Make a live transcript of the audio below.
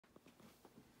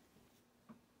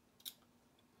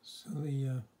So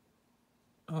the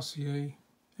RCA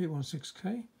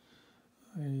 816K,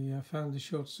 I found the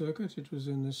short circuit. It was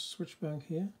in this switch bank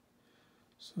here.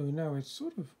 So now it's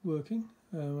sort of working.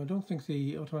 I don't think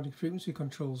the automatic frequency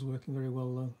control is working very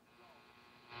well though.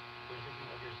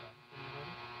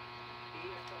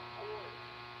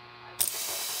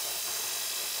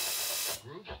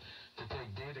 Groups to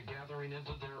take data gathering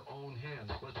into their own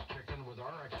hands. Let's check in with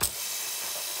our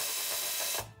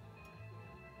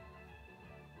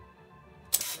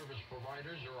service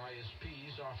providers or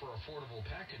ISPs offer affordable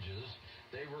packages.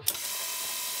 They were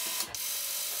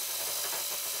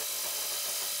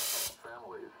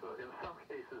families, in some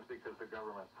cases because the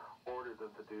government ordered them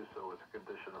to do so as a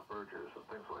condition of mergers and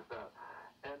things like that.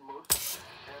 And most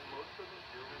of them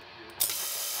do refuse.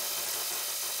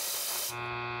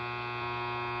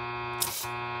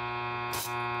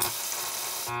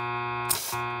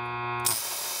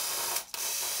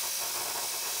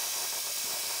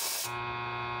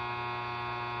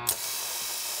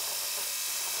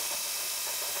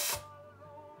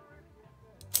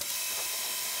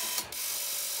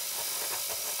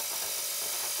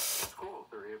 Schools,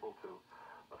 they're able to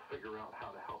figure out how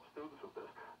to help students with this.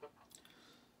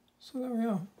 So there we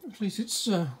are. At least it's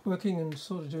working and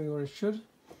sort of doing what it should.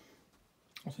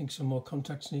 I think some more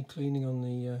contacts need cleaning on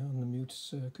the mute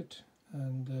circuit,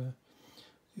 and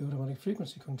the automatic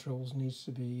frequency controls needs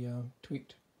to be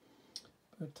tweaked.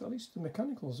 But at least the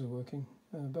mechanicals are working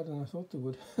better than I thought they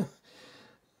would.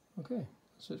 Okay,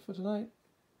 that's it for tonight.